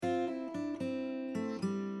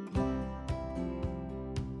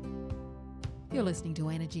You're listening to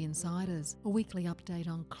Energy Insiders, a weekly update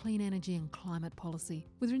on clean energy and climate policy,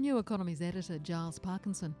 with Renew Economy's editor Giles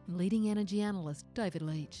Parkinson and leading energy analyst David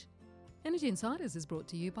Leach. Energy Insiders is brought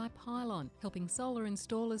to you by Pylon, helping solar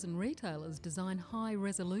installers and retailers design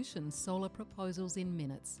high-resolution solar proposals in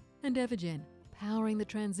minutes. And Evergen, powering the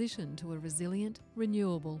transition to a resilient,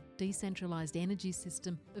 renewable, decentralised energy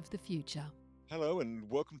system of the future. Hello and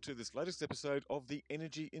welcome to this latest episode of the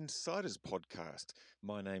Energy Insiders podcast.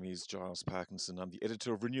 My name is Giles Parkinson. I'm the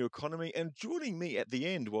editor of Renew Economy, and joining me at the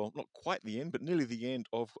end, well, not quite the end, but nearly the end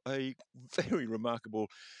of a very remarkable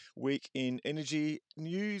week in energy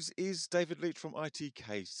news is David Leach from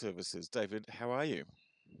ITK Services. David, how are you?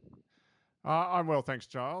 I'm well, thanks,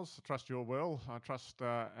 Giles. I trust you're well. I trust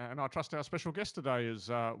our special guest today is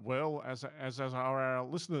well, as are our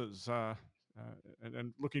listeners,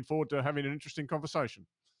 and looking forward to having an interesting conversation.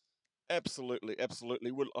 Absolutely,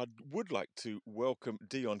 absolutely. Well, I would like to welcome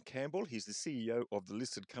Dion Campbell. He's the CEO of the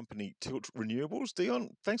listed company Tilt Renewables. Dion,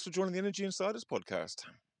 thanks for joining the Energy Insiders podcast.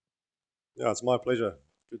 Yeah, it's my pleasure.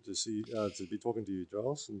 Good to be talking to you,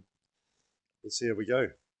 Giles, and let's see how we go.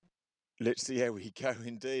 Let's see how we go,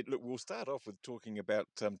 indeed. Look, we'll start off with talking about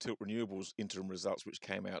Tilt Renewables interim results, which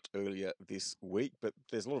came out earlier this week. But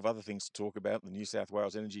there's a lot of other things to talk about. The New South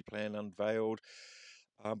Wales Energy Plan unveiled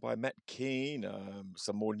by Matt Keane.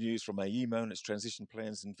 Some more news from AEMO and its transition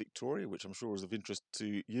plans in Victoria, which I'm sure is of interest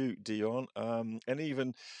to you, Dion. And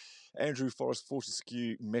even Andrew Forrest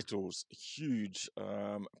Fortescue Metals, huge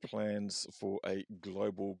plans for a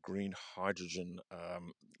global green hydrogen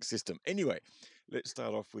system. Anyway, let's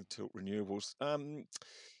start off with Tilt Renewables.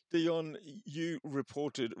 Dion, you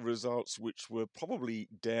reported results which were probably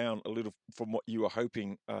down a little from what you were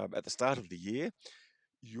hoping at the start of the year.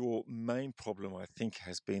 Your main problem, I think,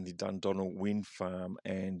 has been the Dundonnell wind farm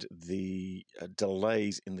and the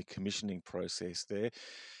delays in the commissioning process there.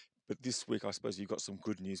 But this week, I suppose you've got some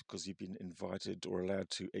good news because you've been invited or allowed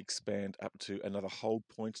to expand up to another hold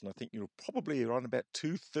point, and I think you're probably around about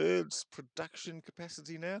 2/3 production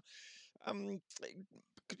capacity now.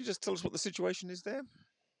 Could you just tell us what the situation is there?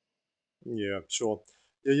 Yeah, sure.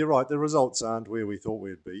 Yeah, you're right. The results aren't where we thought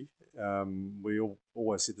we'd be. We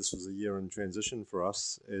always said this was a year in transition for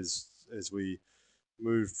us as we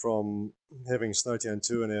moved from having Snowtown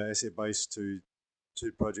 2 in our asset base to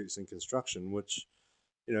two projects in construction, which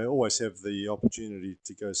always have the opportunity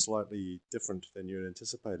to go slightly different than you had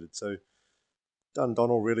anticipated. So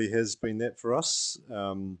Dundonnell really has been that for us.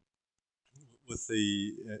 With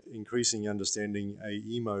the increasing understanding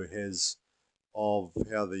AEMO has of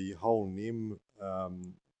how the whole NEM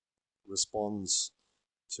responds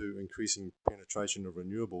to increasing penetration of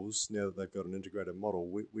renewables now that they've got an integrated model.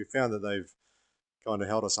 We found that they've kind of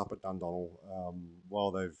held us up at Dundonnell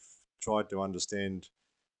while they've tried to understand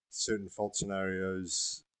certain fault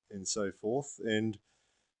scenarios and so forth. And,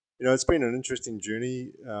 it's been an interesting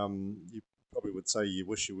journey. You probably would say you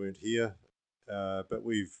wish you weren't here, but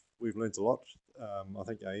we've learnt a lot. I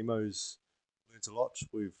think AEMO's learnt a lot.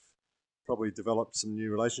 We've probably developed some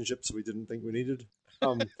new relationships we didn't think we needed.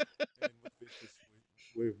 And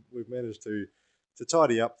we've managed to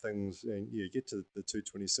tidy up things and get to the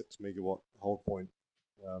 226 megawatt hold point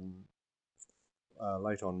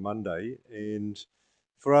late on Monday. And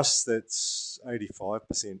for us, that's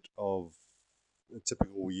 85% of a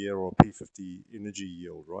typical year or P50 energy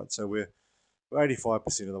yield, right? So we're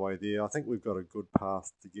 85% of the way there. I think we've got a good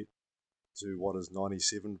path to get to what is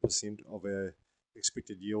 97% of our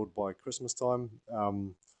expected yield by Christmas time,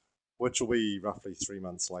 which will be roughly 3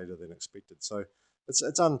 months later than expected. So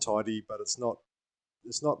it's untidy, but it's not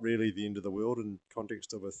really the end of the world in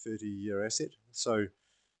context of a 30-year asset. So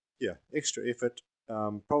yeah, extra effort,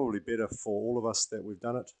 probably better for all of us that we've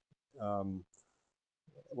done it.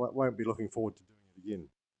 Won't be looking forward to doing it again.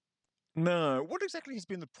 No. What exactly has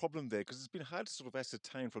been the problem there? Because it's been hard to sort of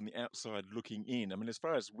ascertain from the outside looking in. I mean, as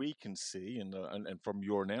far as we can see, and from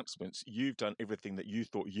your announcements, you've done everything that you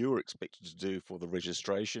thought you were expected to do for the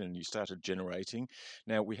registration, and you started generating.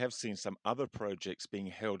 Now, we have seen some other projects being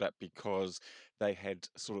held up because they had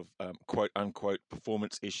sort of quote unquote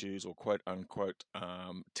performance issues or quote unquote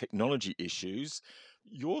technology issues.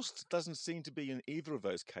 Yours doesn't seem to be in either of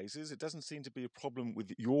those cases. It doesn't seem to be a problem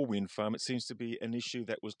with your wind farm. It seems to be an issue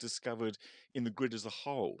that was discovered in the grid as a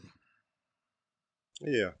whole.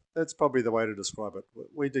 Yeah, that's probably the way to describe it.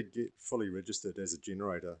 We did get fully registered as a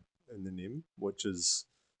generator in the NEM, which is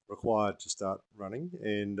required to start running,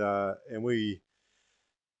 and we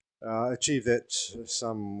achieved that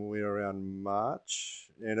somewhere around March.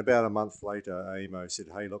 And about a month later, AEMO said,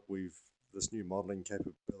 "Hey, look, this new modelling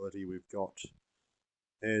capability we've got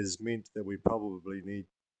has meant that we probably need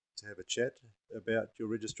to have a chat about your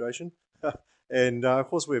registration. And of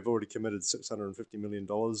course, we've already committed $650 million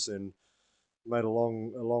and made a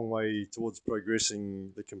long way towards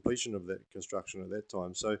progressing the completion of that construction at that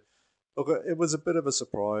time. So, look, it was a bit of a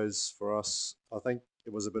surprise for us. I think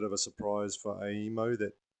it was a bit of a surprise for AEMO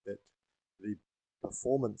that the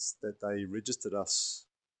performance that they registered us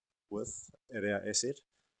with at our asset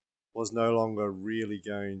was no longer really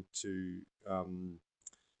going to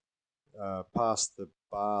pass the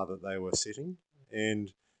bar that they were setting.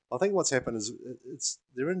 And I think what's happened is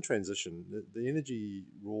they're in transition. The energy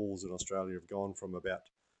rules in Australia have gone from about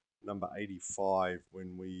number 85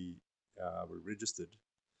 when we were registered,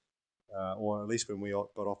 or at least when we got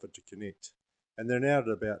offered to connect, and they're now at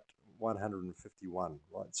about 151,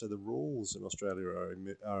 right? So the rules in Australia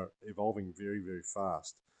are evolving very, very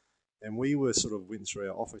fast. And we were sort of went through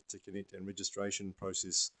our offer to connect and registration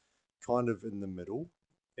process kind of in the middle.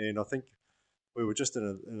 And I think we were just in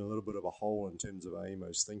a little bit of a hole in terms of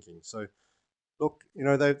AEMO's thinking. So, look,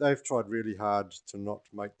 they've tried really hard to not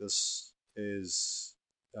make this as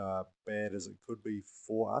bad as it could be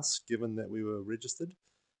for us, given that we were registered.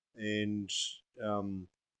 And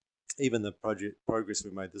even the project progress we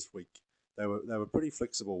made this week, they were pretty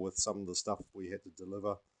flexible with some of the stuff we had to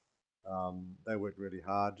deliver. They worked really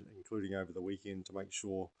hard, including over the weekend, to make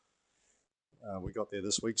sure we got there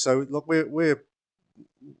this week. So look, we're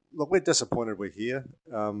disappointed we're here.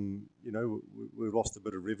 We've lost a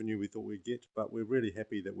bit of revenue we thought we'd get, but we're really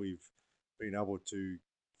happy that we've been able to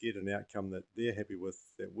get an outcome that they're happy with,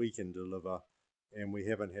 that we can deliver, and we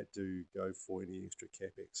haven't had to go for any extra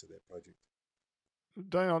capex of that project.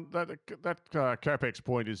 Dion, that capex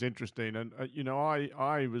point is interesting, and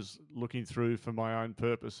I was looking through for my own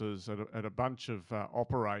purposes at a bunch of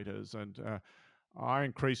operators, and I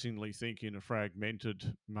increasingly think in a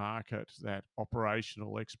fragmented market that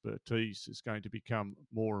operational expertise is going to become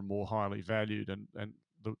more and more highly valued, and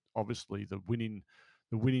obviously the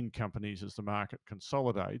winning companies as the market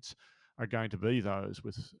consolidates are going to be those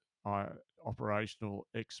with operational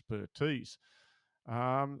expertise.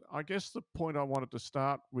 I guess the point I wanted to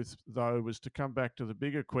start with, though, was to come back to the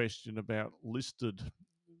bigger question about listed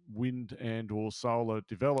wind and or solar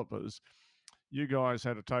developers. You guys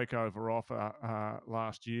had a takeover offer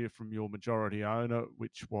last year from your majority owner,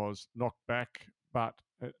 which was knocked back, but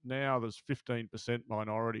now there's 15%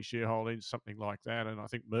 minority shareholding, something like that, and I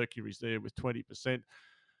think Mercury's there with 20%.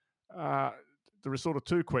 There are sort of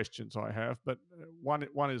two questions I have, but one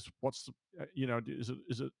is what's the,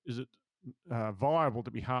 is it viable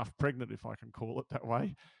to be half pregnant, if I can call it that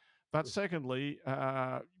way? But secondly,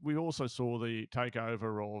 we also saw the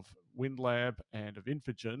takeover of WindLab and of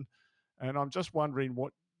Infigen, and I'm just wondering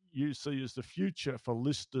what you see as the future for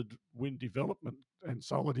listed wind development and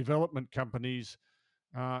solar development companies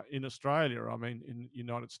in Australia. I mean, in the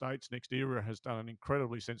United States, NextEra has done an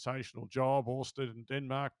incredibly sensational job, Ørsted in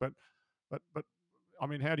Denmark, but I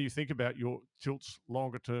mean, how do you think about your Tilt's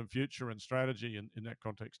longer term future and strategy in that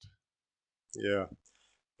context? Yeah,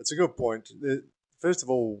 that's a good point. First of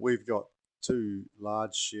all, we've got two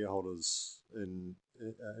large shareholders in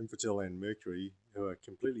Infratil and Mercury who are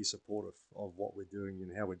completely supportive of what we're doing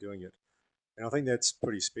and how we're doing it. And I think that's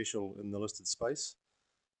pretty special in the listed space.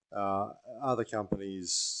 Other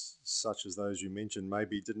companies, such as those you mentioned,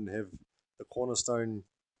 maybe didn't have the cornerstone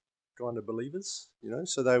kind of believers,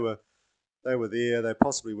 so they were there. They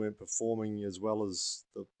possibly weren't performing as well as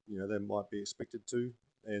they might be expected to,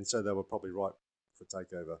 and so they were probably right for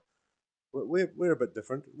takeover. We're a bit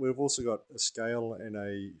different. We've also got a scale and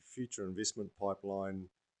a future investment pipeline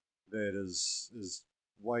that is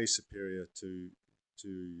way superior to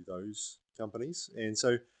those companies, and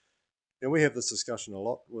so we have this discussion a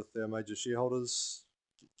lot with our major shareholders.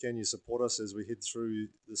 Can you support us as we head through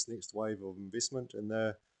this next wave of investment? And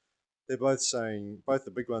they're both saying, both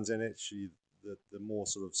the big ones and actually the more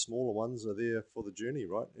sort of smaller ones are there for the journey,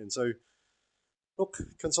 right? And so, look,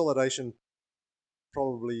 consolidation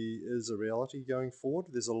probably is a reality going forward.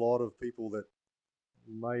 There's a lot of people that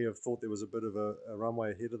may have thought there was a bit of a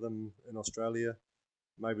runway ahead of them in Australia.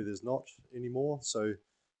 Maybe there's not anymore. So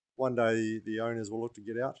one day the owners will look to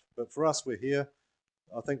get out. But for us, we're here.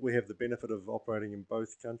 I think we have the benefit of operating in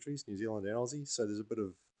both countries, New Zealand and Aussie. So there's a bit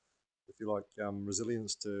of, if you like,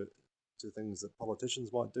 resilience to things that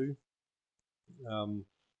politicians might do.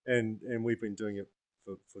 And we've been doing it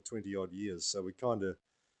for 20 odd years. So we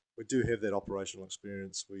do have that operational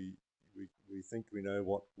experience. We think we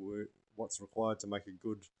know what's required to make a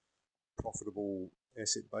good, profitable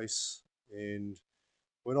asset base, and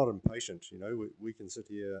we're not impatient. We can sit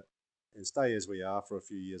here and stay as we are for a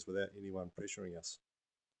few years without anyone pressuring us.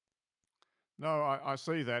 No, I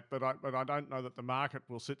see that, but I don't know that the market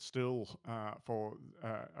will sit still for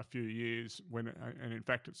a few years. And in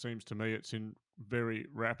fact, it seems to me it's in very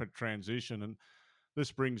rapid transition. And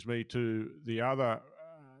this brings me to the other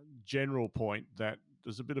general point that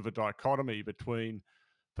there's a bit of a dichotomy between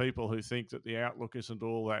people who think that the outlook isn't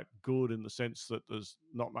all that good in the sense that there's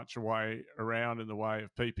not much way around in the way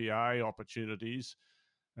of PPA opportunities,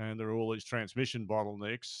 and there are all these transmission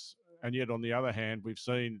bottlenecks. And yet, on the other hand, we've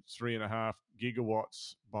seen 3.5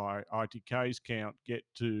 gigawatts by ITK's count get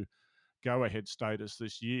to go ahead status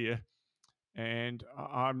this year. And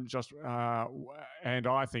and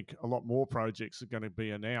I think a lot more projects are going to be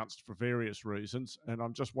announced for various reasons. And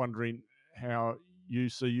I'm just wondering how you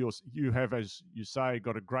see you have, as you say,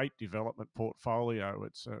 got a great development portfolio.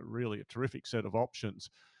 It's really a terrific set of options.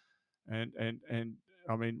 And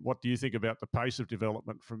I mean, what do you think about the pace of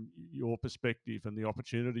development from your perspective and the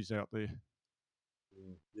opportunities out there?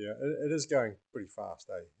 Yeah, it is going pretty fast,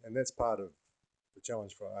 eh? And that's part of the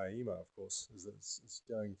challenge for AEMO, of course, is that it's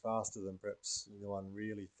going faster than perhaps anyone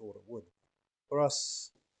really thought it would. For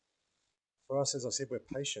us, as I said, we're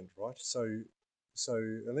patient, right? So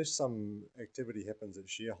unless some activity happens at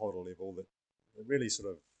shareholder level that really sort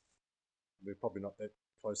of we're probably not that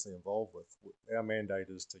closely involved with, our mandate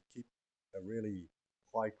is to keep a really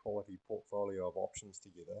high quality portfolio of options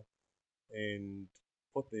together and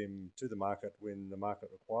put them to the market when the market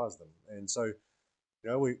requires them. And so,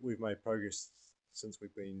 we've made progress since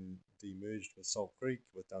we've been demerged with Salt Creek,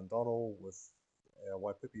 with Dundonnell, with our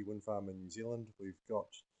Waipipi wind farm in New Zealand. We've got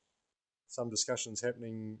some discussions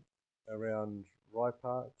happening around Rye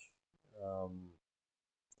Park.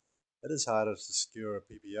 It is harder to secure a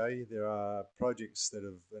PPA. There are projects that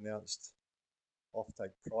have announced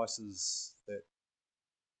offtake prices that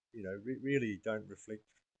really don't reflect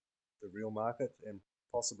the real market, and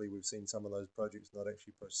possibly we've seen some of those projects not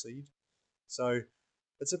actually proceed. So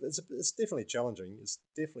it's definitely challenging. It's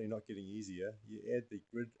definitely not getting easier. You add the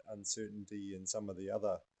grid uncertainty and some of the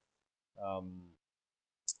other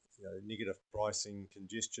negative pricing,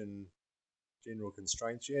 congestion, general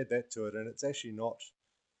constraints. You add that to it, and it's actually not.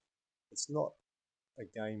 It's not a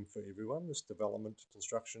game for everyone. This development,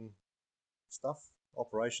 construction stuff,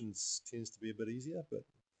 operations tends to be a bit easier, but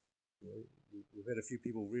we've had a few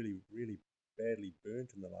people really, really badly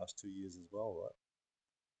burnt in the last 2 years as well, right?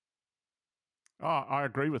 Oh, I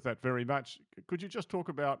agree with that very much. Could you just talk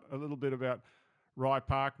about a little bit about Rye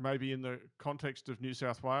Park, maybe in the context of New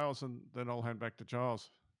South Wales, and then I'll hand back to Giles.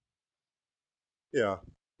 Yeah.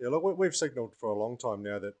 Look, we've signalled for a long time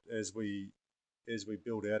now that as we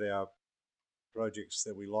build out our projects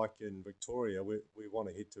that we like in Victoria, we want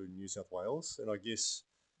to head to New South Wales. And I guess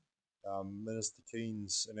Minister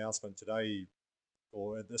Keen's announcement today,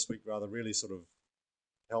 or this week rather, really sort of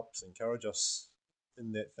helps encourage us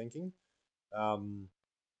in that thinking.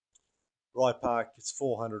 Rye Park, it's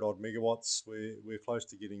 400 odd megawatts. We're close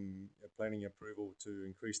to getting a planning approval to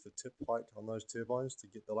increase the tip height on those turbines to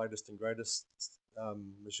get the latest and greatest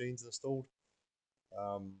machines installed.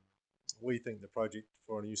 We think the project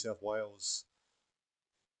for a New South Wales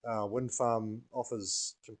wind farm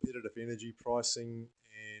offers competitive energy pricing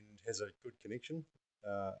and has a good connection.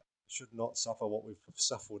 Should not suffer what we've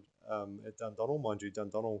suffered at Dundonnell. Mind you,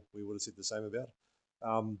 Dundonnell, we would have said the same about.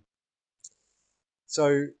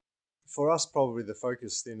 So for us, probably the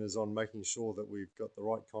focus then is on making sure that we've got the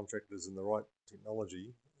right contractors and the right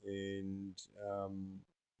technology, and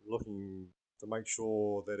looking to make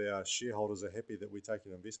sure that our shareholders are happy that we take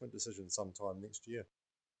an investment decision sometime next year.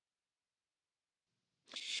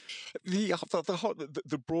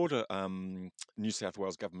 The broader New South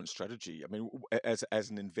Wales government strategy. I mean, as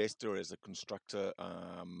an investor, as a constructor,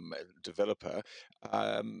 developer,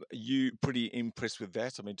 are you pretty impressed with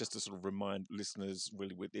that? I mean, just to sort of remind listeners,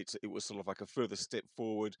 really, it was sort of like a further step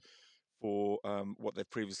forward for what they've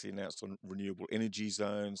previously announced on renewable energy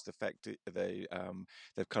zones. The fact that they've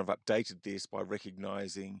kind of updated this by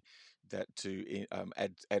recognising that to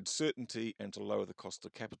add certainty and to lower the cost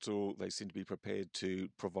of capital, they seem to be prepared to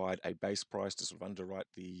provide a base price to sort of underwrite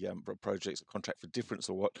the projects, a contract for difference,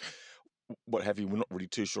 or what have you. We're not really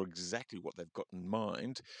too sure exactly what they've got in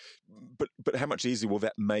mind, but how much easier will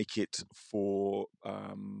that make it for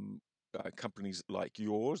companies like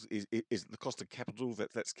yours? Is it the cost of capital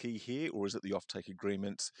that's key here, or is it the offtake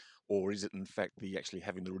agreements, or is it in fact the actually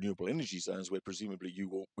having the renewable energy zones where presumably you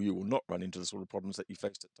will not run into the sort of problems that you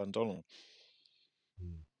faced at Dundonnell?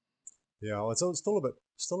 Yeah, well, it's still a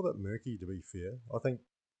bit murky, to be fair. I think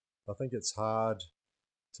it's hard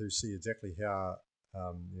to see exactly how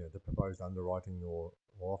the proposed underwriting or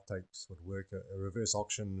offtakes would work. A reverse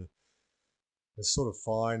auction is sort of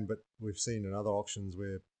fine, but we've seen in other auctions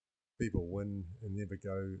where people win and never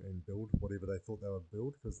go and build whatever they thought they would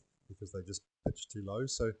build because they just pitched too low.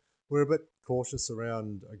 So we're a bit cautious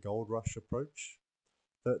around a gold rush approach.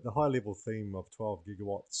 The high level theme of 12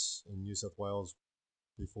 gigawatts in New South Wales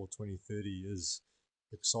before 2030 is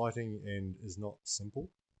exciting and is not simple.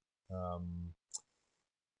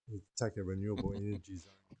 You take a renewable energy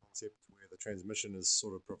zone concept where the transmission is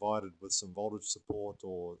sort of provided with some voltage support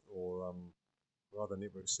or other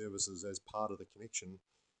network services as part of the connection.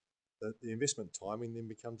 The investment timing then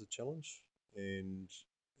becomes a challenge, and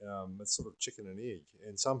it's sort of chicken and egg.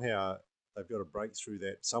 And somehow they've got to break through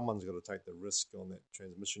that. Someone's got to take the risk on that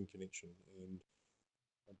transmission connection. And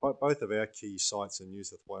both of our key sites in New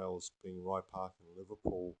South Wales, being Rye Park and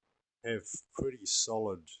Liverpool, have pretty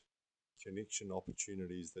solid connection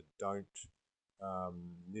opportunities that don't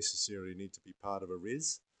necessarily need to be part of a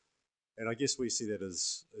res. And I guess we see that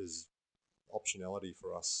as optionality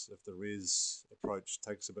for us. If the res approach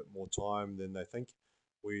takes a bit more time than they think,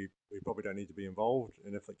 we probably don't need to be involved.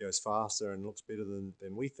 And if it goes faster and looks better than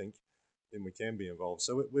we think, then we can be involved.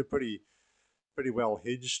 So we're pretty well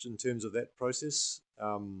hedged in terms of that process.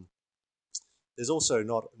 There's also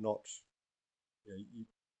not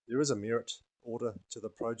there is a merit order to the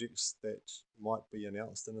projects that might be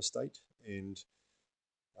announced in a state, and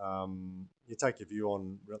you take a view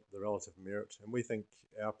on the relative merit, and we think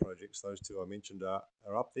our projects, those two I mentioned, are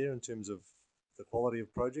up there in terms of the quality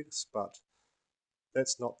of projects, but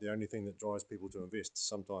that's not the only thing that drives people to invest.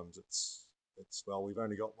 Sometimes it's well, we've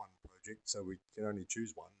only got one project, so we can only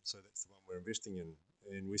choose one, so that's the one we're investing in,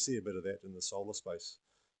 and we see a bit of that in the solar space.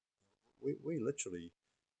 We literally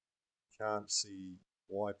can't see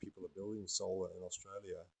why people are building solar in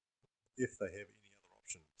Australia if they have any other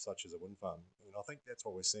option, such as a wind farm. And I think that's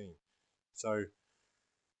what we're seeing. So,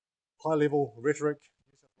 high level rhetoric.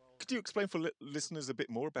 Could you explain for listeners a bit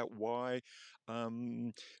more about why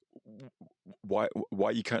you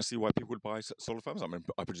can't see why people would buy solar farms? I mean,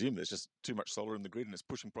 I presume there's just too much solar in the grid and it's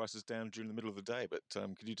pushing prices down during the middle of the day. But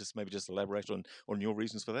could you maybe elaborate on your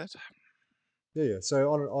reasons for that? Yeah.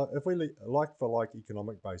 So if we like for like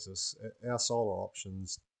economic basis, our solar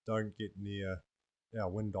options don't get near our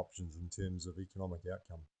wind options in terms of economic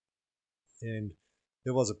outcome. And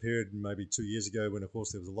there was a period maybe 2 years ago when, of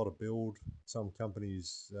course, there was a lot of build. Some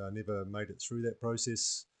companies never made it through that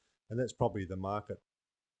process, and that's probably the market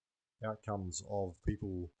outcomes of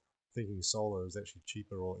people thinking solar is actually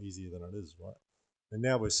cheaper or easier than it is, right? And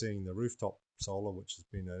now we're seeing the rooftop solar, which has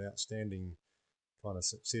been an outstanding kind of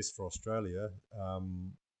success for Australia,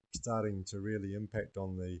 starting to really impact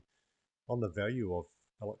on the value of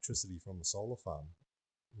electricity from a solar farm.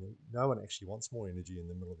 No one actually wants more energy in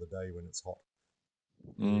the middle of the day when it's hot.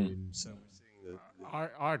 And so we're seeing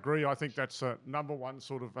I agree. I think that's a number one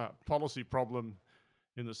sort of policy problem,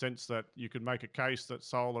 in the sense that you can make a case that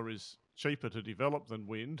solar is cheaper to develop than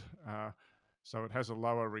wind, so it has a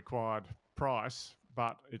lower required price,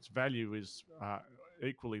 but its value is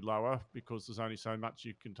equally lower because there's only so much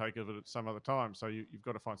you can take of it at some other time. So you've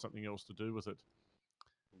got to find something else to do with it.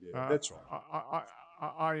 Yeah, that's right.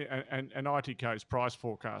 And ITK's price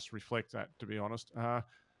forecasts reflect that, to be honest.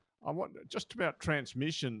 I want just about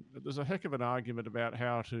transmission. There's a heck of an argument about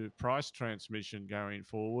how to price transmission going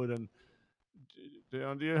forward. And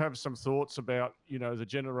do you have some thoughts about, the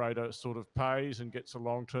generator sort of pays and gets a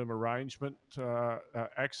long-term arrangement,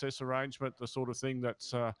 access arrangement, the sort of thing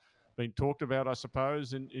that's been talked about, I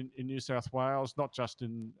suppose, in New South Wales, not just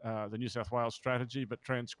in the New South Wales strategy, but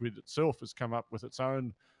Transgrid itself has come up with its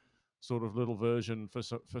own sort of little version for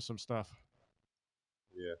some stuff.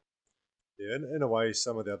 Yeah. Yeah, in a way,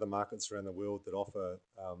 some of the other markets around the world that offer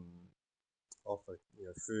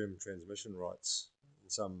firm transmission rights in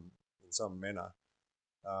some manner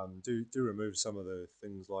do remove some of the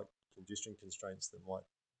things like congestion constraints that might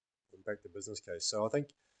impact the business case. So I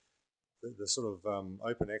think the sort of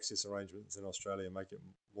open access arrangements in Australia make it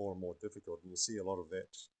more and more difficult, and you see a lot of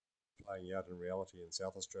that playing out in reality in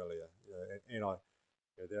South Australia.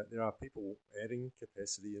 There are people adding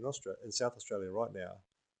capacity in South Australia right now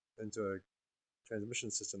into a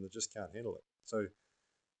transmission system that just can't handle it. So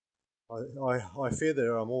I fear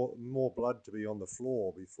there are more blood to be on the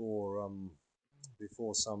floor before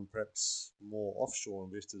some perhaps more offshore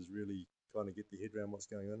investors really kind of get their head around what's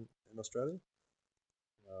going on in Australia.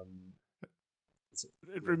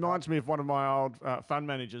 It reminds me of one of my old fund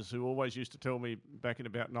managers who always used to tell me back in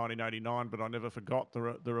about 1989, but I never forgot,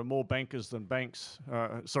 there are more bankers than banks.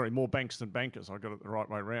 More banks than bankers. I got it the right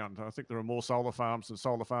way around. I think there are more solar farms than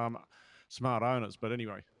solar farm smart owners. But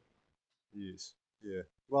anyway. Yes. Yeah.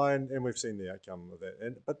 Well, and we've seen the outcome of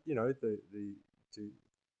that. But to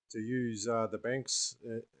to use the banks.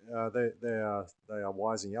 They are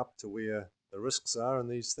wising up to where the risks are in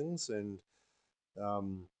these things, and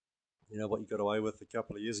um, what you got away with a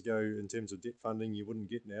couple of years ago in terms of debt funding, you wouldn't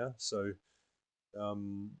get now. So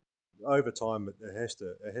um, over time, it has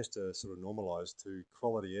to sort of normalise to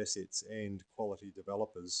quality assets and quality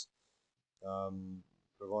developers um,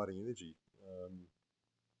 providing energy.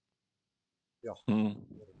 Yeah. Mm.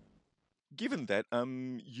 Given that,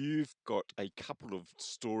 you've got a couple of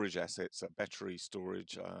storage assets, battery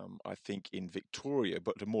storage, I think in Victoria,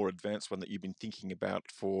 but a more advanced one that you've been thinking about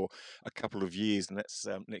for a couple of years, and that's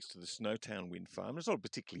next to the Snowtown wind farm. It's not a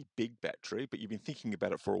particularly big battery, but you've been thinking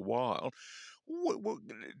about it for a while.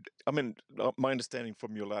 I mean, my understanding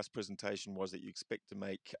from your last presentation was that you expect to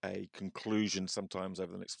make a conclusion sometimes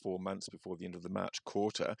over the next 4 months before the end of the March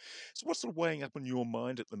quarter. So what's sort of weighing up in your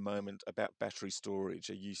mind at the moment about battery storage?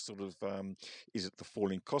 Are you sort of, is it the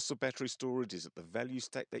falling costs of battery storage? Is it the value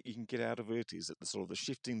stack that you can get out of it? Is it the sort of the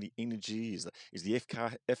shifting the energy? Is the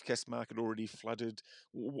FCAS market already flooded?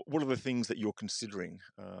 What are the things that you're considering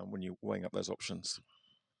when you're weighing up those options?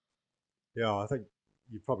 Yeah, I think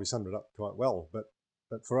you probably summed it up quite well.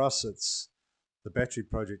 But for us, it's the battery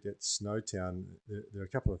project at Snowtown. There are a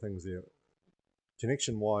couple of things there.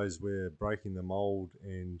 Connection-wise, we're breaking the mould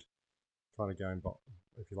and kind of going,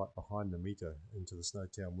 if you like, behind the meter into the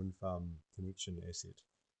Snowtown wind farm connection asset.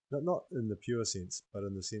 Not in the pure sense, but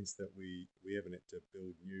in the sense that we haven't had to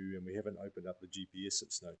build new and we haven't opened up the GPS at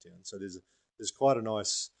Snowtown. So there's quite a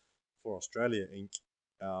nice, for Australia Inc.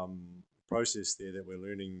 Process there that we're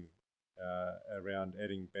learning around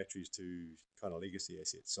adding batteries to kind of legacy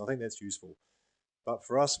assets. So I think that's useful. But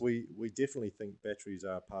for us, we definitely think batteries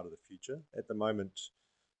are part of the future. At the moment,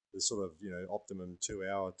 the sort of optimum 2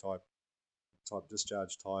 hour type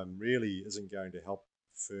discharge time really isn't going to help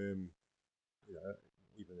firm,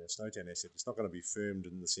 even their Snowtown asset. It's not going to be firmed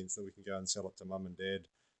in the sense that we can go and sell it to mum and dad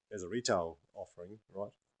as a retail offering,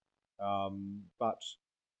 right? But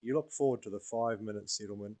you look forward to the 5-minute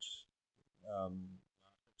settlement market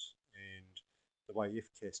and the way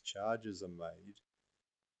FCAS charges are made.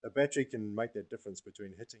 A battery can make that difference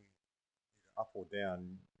between hitting either up or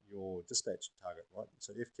down your dispatch target, right?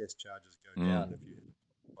 So FCAS charges go down if you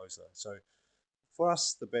hit closer. So for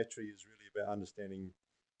us, the battery is really about understanding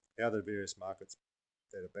how the various markets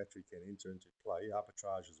that a battery can enter into play.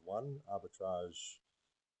 Arbitrage is one. Arbitrage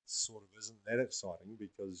sort of isn't that exciting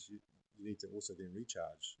because you need to also then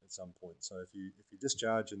recharge at some point. So if you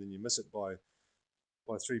discharge and then you miss it by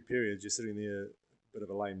 3 periods, you're sitting there a bit of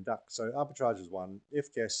a lame duck. So arbitrage is one.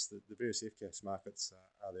 FCAS, the various FCAS markets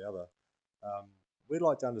are the other. We'd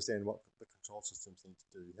like to understand what the control systems need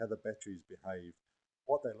to do, how the batteries behave,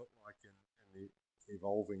 what they look like in the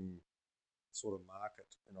evolving sort of market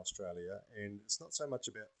in Australia. And it's not so much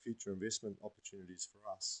about future investment opportunities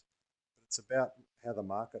for us, but it's about how the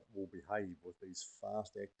market will behave with these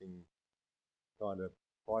fast acting kind of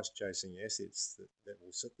price chasing assets that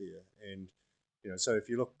will sit there. And so if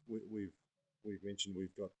you look, we've mentioned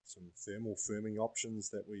we've got some thermal firming options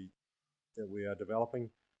that we are developing.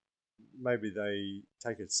 Maybe they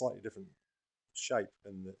take a slightly different shape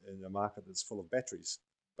in a market that's full of batteries.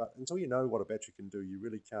 But until you know what a battery can do, you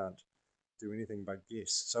really can't do anything but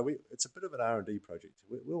guess. So it's a bit of an R&D project.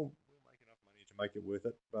 We'll make enough money to make it worth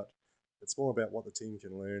it, but it's more about what the team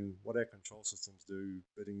can learn, what our control systems do,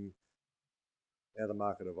 bidding, how the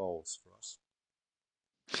market evolves for us.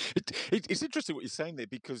 It's interesting what you're saying there,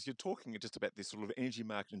 because you're talking just about this sort of energy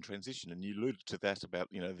market and transition, and you alluded to that about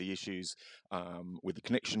the issues with the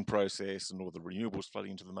connection process and all the renewables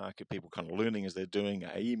flooding into the market, people kind of learning as they're doing,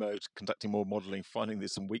 AEMO conducting more modelling, finding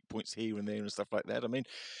there's some weak points here and there and stuff like that. I mean,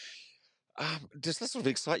 does that sort of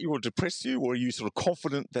excite you or depress you, or are you sort of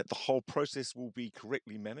confident that the whole process will be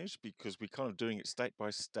correctly managed? Because we're kind of doing it state by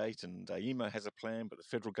state, and AEMO has a plan, but the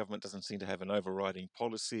federal government doesn't seem to have an overriding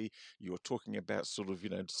policy. You're talking about sort of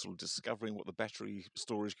discovering what the battery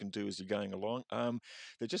storage can do as you're going along.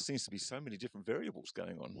 There just seems to be so many different variables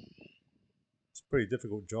going on. It's a pretty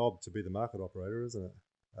difficult job to be the market operator, isn't it?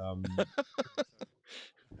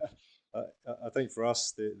 I think for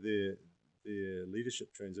us, the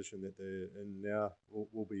leadership transition that they're in now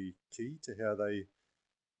will be key to how they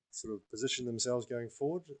sort of position themselves going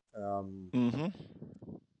forward. Mm-hmm.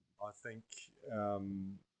 I think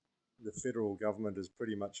the federal government has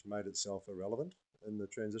pretty much made itself irrelevant in the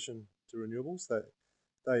transition to renewables.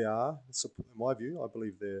 They are, in my view, I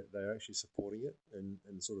believe they're actually supporting it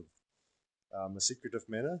in sort of a secretive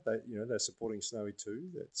manner. They're supporting Snowy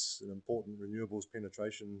 2. That's an important renewables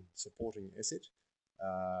penetration supporting asset.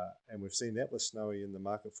 And we've seen that with Snowy in the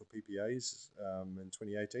market for PPAs in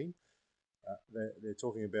 2018. They're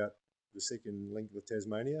talking about the second link with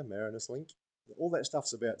Tasmania, Marinus Link. All that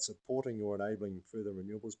stuff's about supporting or enabling further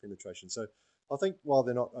renewables penetration. So I think while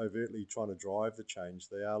they're not overtly trying to drive the change,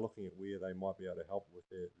 they are looking at where they might be able to help with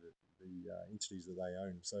the entities that they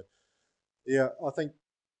own. So, yeah, I think,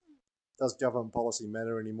 does government policy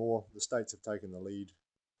matter anymore? The states have taken the lead,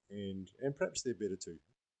 and perhaps they're better too,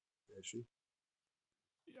 actually.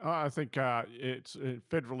 I think it's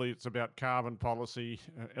federally, it's about carbon policy.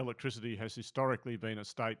 Electricity has historically been a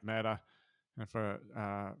state matter. And for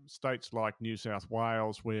states like New South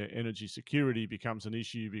Wales, where energy security becomes an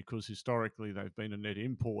issue because historically they've been a net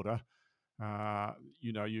importer, and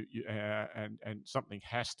something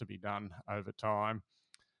has to be done over time.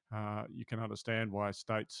 You can understand why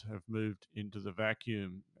states have moved into the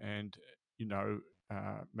vacuum. And,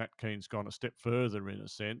 Matt Keane's gone a step further in a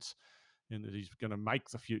sense, in that he's going to make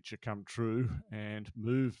the future come true and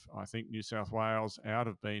move, I think, New South Wales out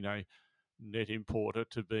of being a net importer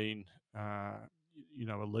to being,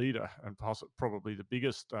 a leader and probably the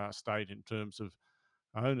biggest state in terms of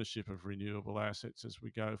ownership of renewable assets as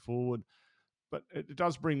we go forward. But it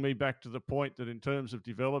does bring me back to the point that in terms of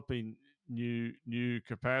developing new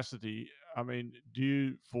capacity, I mean, do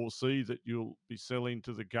you foresee that you'll be selling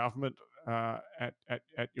to the government at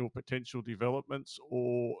your potential developments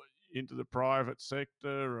or into the private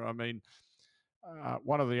sector? I mean,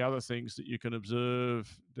 one of the other things that you can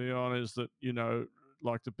observe, Dion, is that,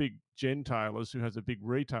 like the big gentailers who has a big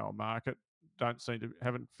retail market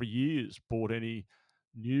haven't for years bought any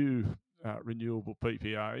new renewable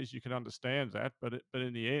PPAs. You can understand that, but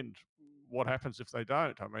in the end, what happens if they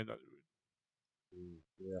don't? I mean,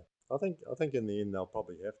 yeah, I think in the end they'll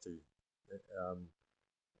probably have to.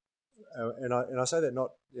 And I say that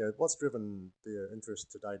not, what's driven their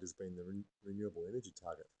interest to date has been the renewable energy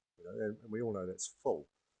target, and we all know that's full.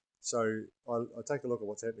 So I take a look at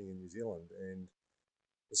what's happening in New Zealand, and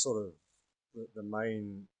the sort of the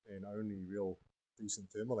main and only real decent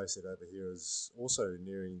thermal asset over here is also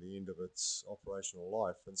nearing the end of its operational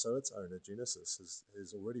life, and so its owner Genesis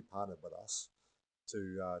has already partnered with us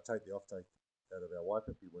to take the offtake out of our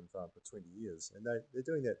Waipipi wind farm for 20 years, and they're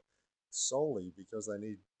doing that solely because they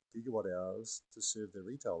need gigawatt hours to serve their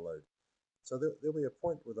retail load. So there'll be a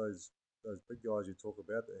point where those big guys you talk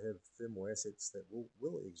about that have thermal assets that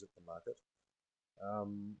will exit the market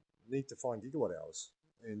need to find gigawatt hours.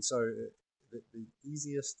 And so the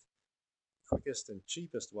easiest, quickest and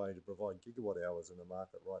cheapest way to provide gigawatt hours in the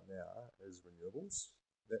market right now is renewables.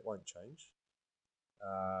 That won't change.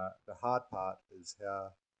 The hard part is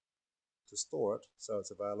how to store it so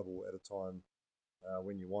it's available at a time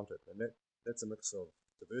when you want it. And that's a mix of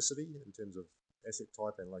diversity in terms of asset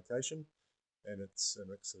type and location, and it's a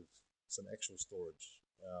mix of some actual storage,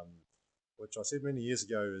 which I said many years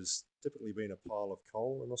ago has typically been a pile of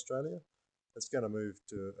coal in Australia. It's going to move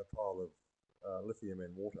to a pile of lithium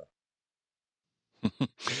and water.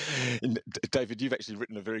 David, you've actually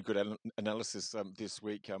written a very good analysis this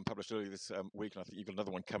week, published earlier this week, and I think you've got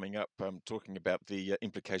another one coming up talking about the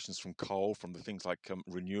implications from coal, from the things like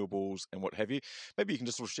renewables and what have you. Maybe you can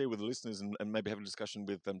just sort of share with the listeners and maybe have a discussion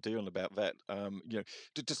with Dion about that.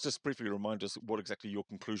 Just briefly remind us what exactly your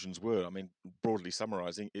conclusions were. I mean, broadly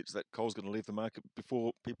summarising, it's that coal's going to leave the market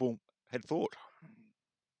before people had thought.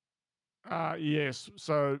 Yes.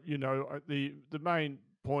 So, the main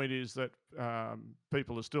point is that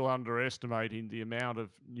people are still underestimating the amount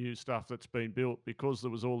of new stuff that's been built because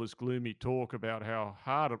there was all this gloomy talk about how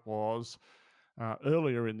hard it was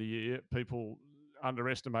earlier in the year. People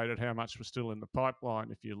underestimated how much was still in the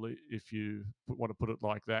pipeline, if you want to put it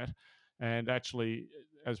like that. And actually,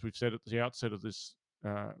 as we've said at the outset of this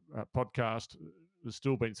podcast, there's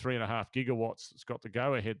still been 3.5 gigawatts that's got the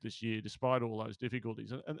go-ahead this year, despite all those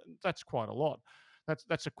difficulties, and that's quite a lot.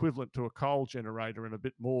 That's equivalent to a coal generator and a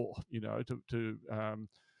bit more.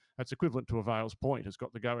 That's equivalent to a Vales Point has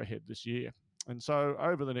got the go-ahead this year. And so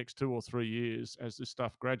over the next 2 or 3 years, as this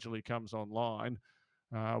stuff gradually comes online,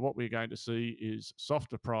 what we're going to see is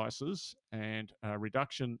softer prices and a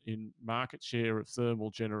reduction in market share of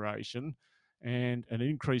thermal generation, and an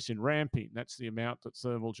increase in ramping. That's the amount that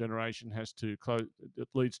thermal generation has to close. It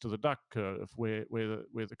leads to the duck curve, where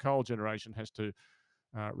the coal generation has to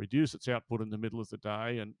reduce its output in the middle of the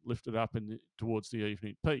day and lift it up towards the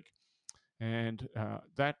evening peak. And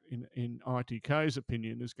that, in ITK's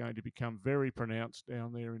opinion, is going to become very pronounced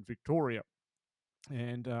down there in Victoria.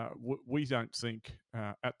 And we don't think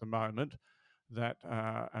at the moment that,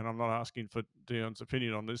 and I'm not asking for Dion's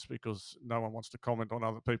opinion on this because no one wants to comment on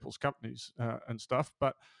other people's companies and stuff,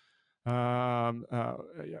 but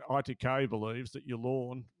ITK believes that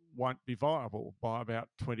Yallourn won't be viable by about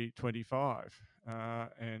 2025.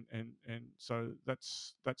 And so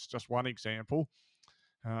that's just one example.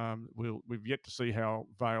 We've yet to see how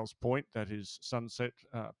Vales Point, that is Sunset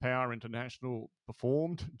Power International,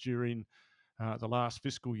 performed during the last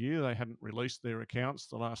fiscal year. They hadn't released their accounts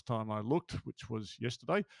the last time I looked, which was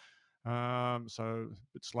yesterday. So a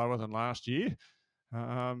bit slower than last year.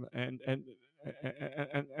 And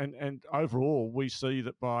overall, we see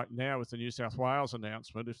that by now with the New South Wales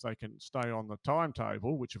announcement, if they can stay on the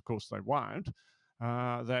timetable, which of course they won't,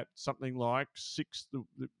 that something like 6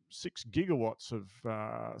 gigawatts of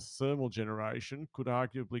thermal generation could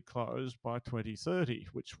arguably close by 2030,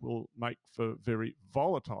 which will make for very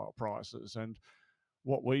volatile prices. And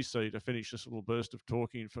what we see, to finish this little burst of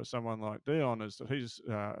talking for someone like Dion, is that his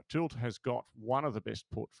Tilt has got one of the best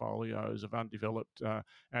portfolios of undeveloped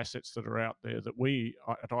assets that are out there that we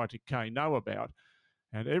at ITK know about.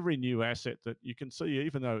 And every new asset that you can see,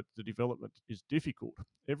 even though the development is difficult,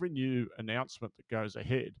 every new announcement that goes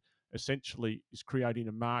ahead essentially is creating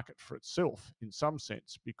a market for itself in some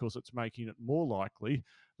sense, because it's making it more likely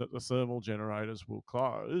that the thermal generators will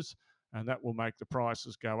close, and that will make the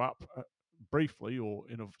prices go up briefly or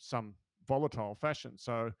in some volatile fashion.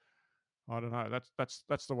 So I don't know.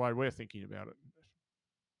 That's the way we're thinking about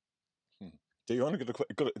it. Dion,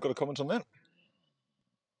 got a comment on that?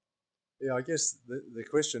 Yeah, I guess the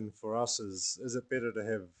question for us is it better to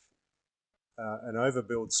have an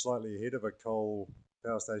overbuild slightly ahead of a coal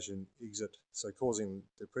power station exit, so causing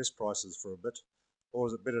depressed prices for a bit, or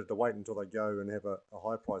is it better to wait until they go and have a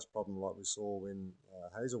high price problem like we saw when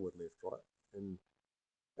Hazelwood left, right? And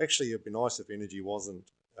actually, it'd be nice if energy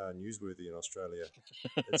wasn't newsworthy in Australia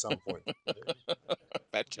at some point.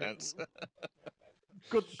 Bad chance.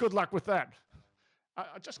 Good luck with that.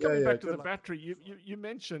 Just coming back to the battery, you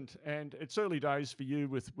mentioned, and it's early days for you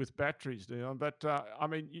with batteries, Dion, but I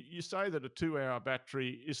mean, you say that a 2-hour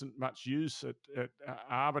battery isn't much use at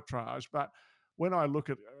arbitrage, but when I look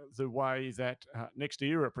at the way that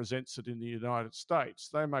NextEra presents it in the United States,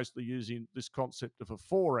 they're mostly using this concept of a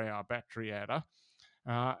 4-hour battery adder,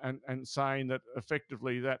 and saying that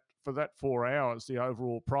effectively that for that 4 hours, the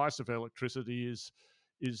overall price of electricity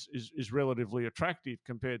is relatively attractive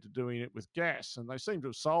compared to doing it with gas. And they seem to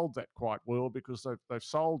have sold that quite well, because they've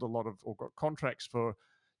sold a lot of, or got contracts for,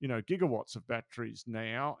 gigawatts of batteries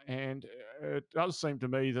now. And it does seem to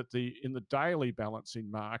me that in the daily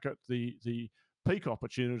balancing market, the peak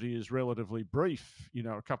opportunity is relatively brief,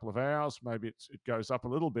 a couple of hours, maybe it goes up a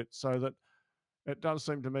little bit, so that it does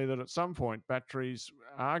seem to me that at some point batteries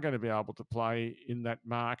are going to be able to play in that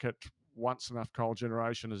market once enough coal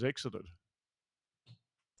generation has exited.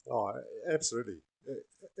 Oh, absolutely.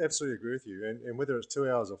 Absolutely agree with you. And whether it's 2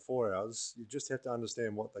 hours or 4 hours, you just have to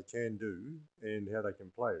understand what they can do and how they can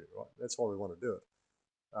play, right? That's why we want to do it.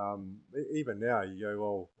 Even now, you go,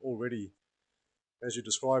 well, already, as you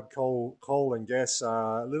described, coal and gas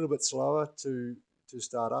are a little bit slower to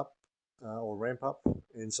start up or ramp up.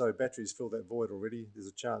 And so batteries fill that void already. There's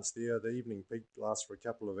a chance there. The evening peak lasts for a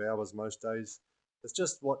couple of hours most days. It's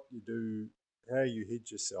just what you do, how you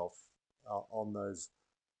hedge yourself on those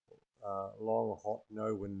long, hot,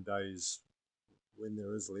 no-wind days when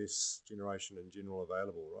there is less generation in general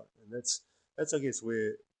available, right? And that's I guess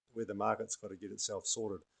where the market's got to get itself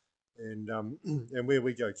sorted, and and where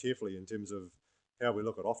we go carefully in terms of how we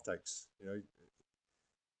look at offtakes.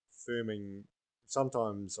 Firming.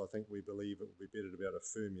 Sometimes I think we believe it would be better to be able to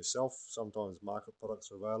firm yourself. Sometimes market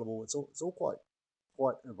products are available. It's all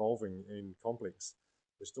quite evolving and complex.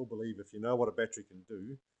 We still believe if you know what a battery can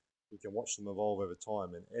do, you can watch them evolve over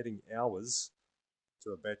time, and adding hours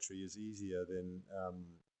to a battery is easier than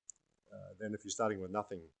if you're starting with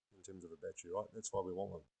nothing in terms of a battery, right? That's why we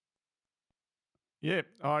want one. Yeah,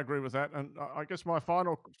 I agree with that. And I guess my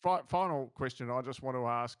final question I just want to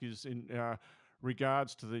ask is in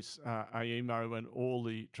regards to this AEMO and all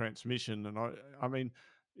the transmission. And I mean,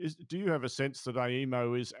 do you have a sense that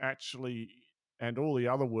AEMO is actually, and all the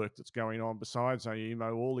other work that's going on besides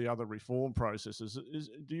AEMO, all the other reform processes,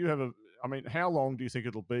 do you have I mean, how long do you think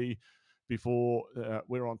it'll be before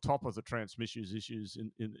we're on top of the transmission issues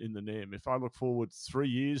in the NEM? If I look forward 3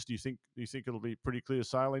 years, do you think it'll be pretty clear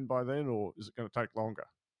sailing by then, or is it going to take longer?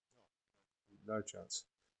 No chance.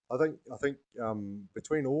 I think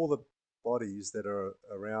between all the bodies that are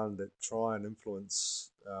around that try and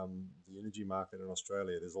influence the energy market in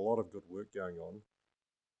Australia, there's a lot of good work going on.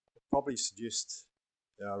 I'd probably suggest,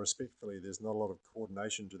 respectfully, there's not a lot of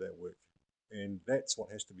coordination to that work, and that's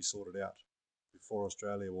what has to be sorted out before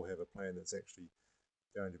Australia will have a plan that's actually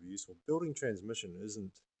going to be useful. Building transmission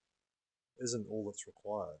isn't all that's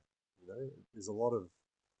required. There's a lot of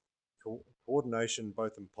coordination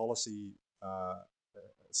both in policy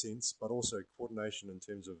sense, but also coordination in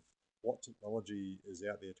terms of what technology is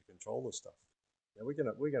out there to control this stuff. Now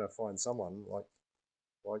we're gonna find someone like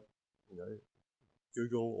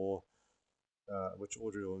Google or which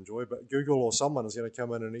Audrey will enjoy, but Google or someone is going to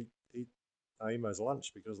come in and eat AEMO's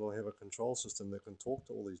lunch because they'll have a control system that can talk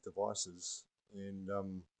to all these devices and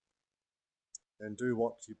do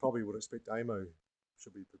what you probably would expect AEMO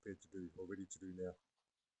should be prepared to do or ready to do now.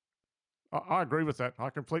 I agree with that. I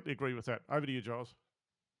completely agree with that. Over to you, Giles.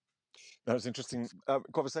 That was interesting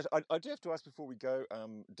conversation. I do have to ask before we go,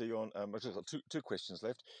 Dion. I've just got two questions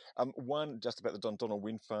left. One just about the Dondonna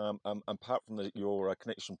wind farm. Apart from your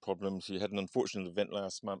connection problems, you had an unfortunate event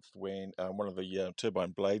last month when one of the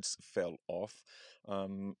turbine blades fell off.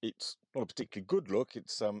 It's not a particularly good look. It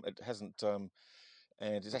hasn't.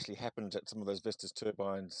 And it's actually happened at some of those Vestas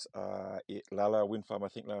turbines at Lala wind farm, I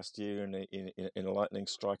think, last year in a lightning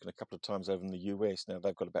strike, and a couple of times over in the US. Now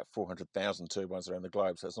they've got about 400,000 turbines around the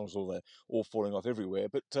globe, so it's not as all they're all falling off everywhere.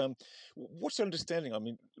 But what's your understanding? I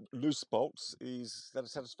mean, loose bolts, is that a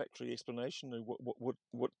satisfactory explanation?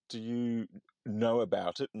 What do you know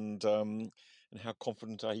about it, and how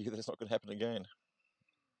confident are you that it's not going to happen again?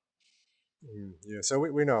 Yeah, so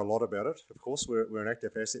we know a lot about it. Of course, we're an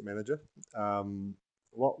active asset manager.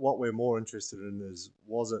 What we're more interested in is,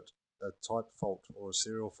 was it a type fault or a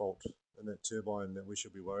serial fault in that turbine that we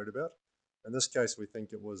should be worried about? In this case, we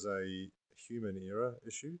think it was a human error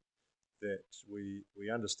issue that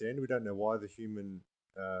we understand. We don't know why the human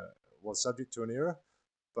was subject to an error,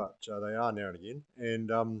 but they are now and again.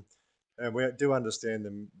 And we do understand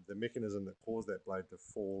the mechanism that caused that blade to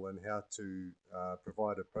fall and how to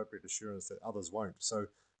provide appropriate assurance that others won't. So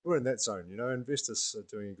we're in that zone. Investors are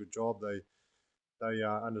doing a good job. They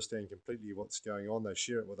understand completely what's going on. They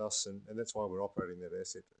share it with us, and that's why we're operating that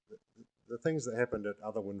asset. The things that happened at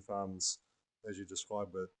other wind farms, as you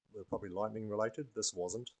described, were probably lightning related. This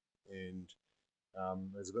wasn't, and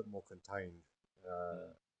it's a bit more contained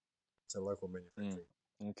to local manufacturing.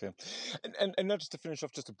 Okay. And now just to finish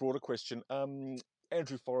off, just a broader question.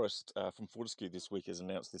 Andrew Forrest from Fortescue this week has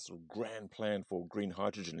announced this sort of grand plan for green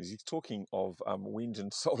hydrogen. He's talking of wind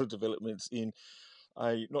and solar developments in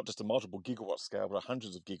not just a multiple gigawatt scale, but a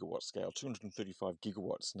hundreds of gigawatt scale, 235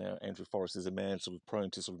 gigawatts. Now, Andrew Forrest is a man sort of prone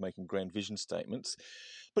to sort of making grand vision statements.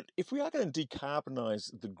 But if we are going to decarbonise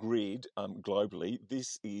the grid globally,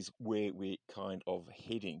 this is where we're kind of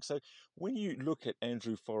heading. So when you look at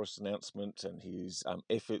Andrew Forrest's announcement and his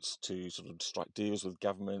efforts to sort of strike deals with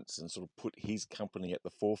governments and sort of put his company at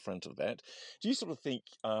the forefront of that, do you sort of think,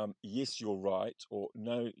 yes, you're right, or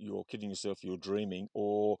no, you're kidding yourself, you're dreaming,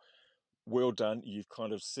 or well done, you've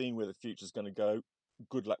kind of seen where the future's going to go.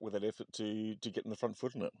 Good luck with that effort to get in the front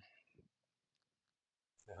foot in it.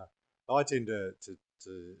 Yeah. I tend to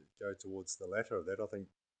go towards the latter of that. I think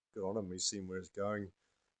good on him. We've seen where it's going.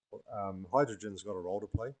 Hydrogen's got a role to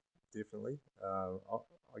play, definitely.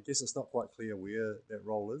 I guess it's not quite clear where that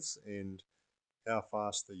role is and how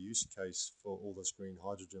fast the use case for all this green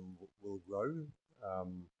hydrogen will grow.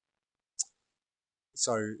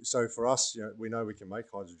 So for us, we know we can make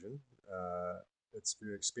hydrogen. It's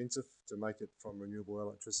very expensive to make it from renewable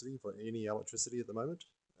electricity, for any electricity at the moment.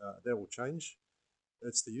 That will change.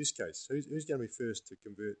 It's the use case. Who's going to be first to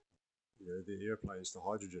convert their airplanes to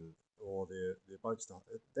hydrogen or their boats to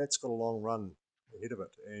hydrogen? That's got a long run ahead of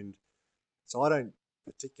it. And so I don't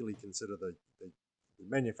particularly consider the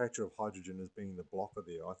manufacture of hydrogen as being the blocker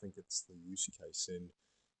there. I think it's the use case. And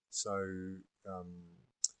so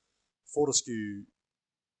Fortescue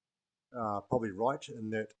probably right in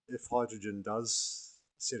that if hydrogen does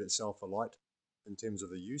set itself alight in terms of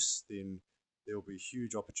the use, then there will be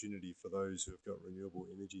huge opportunity for those who have got renewable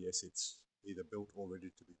energy assets either built or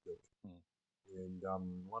ready to be built. And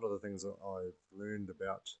one of the things that I've learned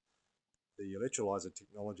about the electrolyzer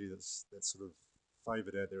technology that's sort of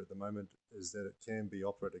favoured out there at the moment is that it can be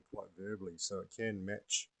operated quite variably, so it can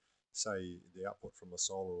match, say, the output from a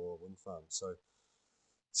solar or a wind farm. So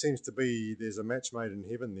seems to be there's a match made in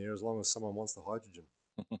heaven there as long as someone wants the hydrogen.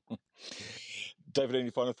 David,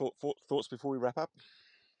 any final thoughts before we wrap up?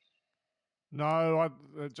 No,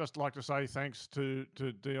 I'd just like to say thanks to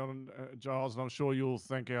Dion and Giles, and I'm sure you'll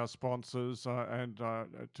thank our sponsors and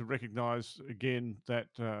to recognise again that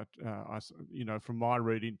from my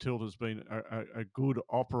reading, Tilt has been a good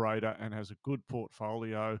operator and has a good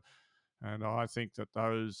portfolio. And I think that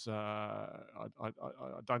those, I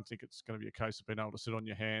don't think it's going to be a case of being able to sit on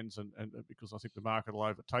your hands, and because I think the market will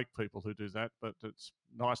overtake people who do that. But it's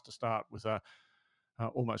nice to start with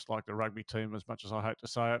almost like the rugby team, as much as I hate to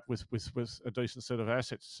say it, with a decent set of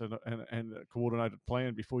assets and a coordinated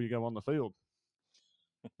plan before you go on the field.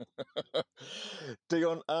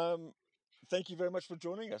 Dion, thank you very much for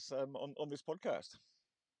joining us on this podcast.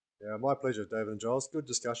 Yeah, my pleasure, David and Giles. Good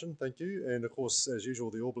discussion, thank you. And of course, as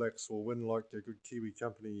usual, the All Blacks will win like a good Kiwi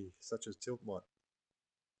company such as Tilt might.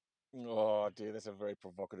 Oh dear, that's a very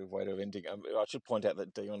provocative way of ending. I should point out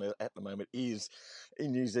that Dion at the moment is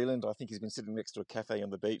in New Zealand. I think he's been sitting next to a cafe on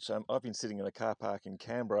the beach. I've been sitting in a car park in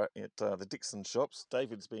Canberra at the Dixon shops.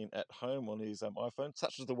 David's been at home on his iPhone.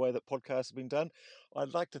 Such is the way that podcasts have been done.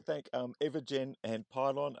 I'd like to thank Evergen and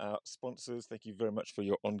Pylon, our sponsors. Thank you very much for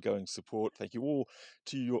your ongoing support. Thank you all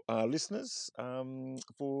to your listeners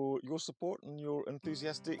for your support and your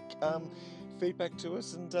enthusiastic feedback to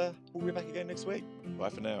us. And we'll be back again next week. Bye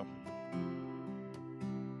for now.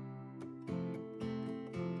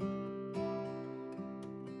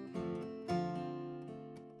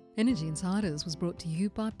 Energy Insiders was brought to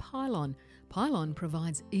you by Pylon. Pylon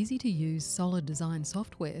provides easy-to-use solar design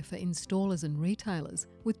software for installers and retailers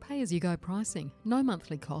with pay-as-you-go pricing, no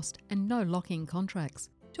monthly cost and no lock-in contracts.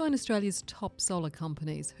 Join Australia's top solar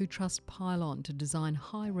companies who trust Pylon to design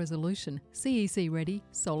high-resolution, CEC-ready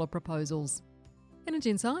solar proposals.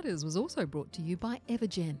 Energy Insiders was also brought to you by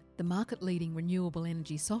Evergen, the market-leading renewable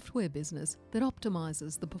energy software business that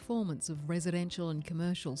optimises the performance of residential and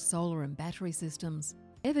commercial solar and battery systems.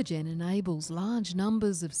 Evergen enables large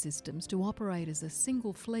numbers of systems to operate as a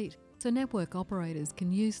single fleet, so network operators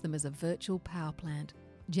can use them as a virtual power plant,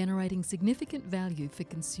 generating significant value for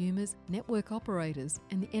consumers, network operators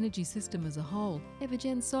and the energy system as a whole.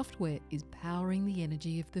 Evergen software is powering the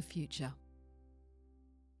energy of the future.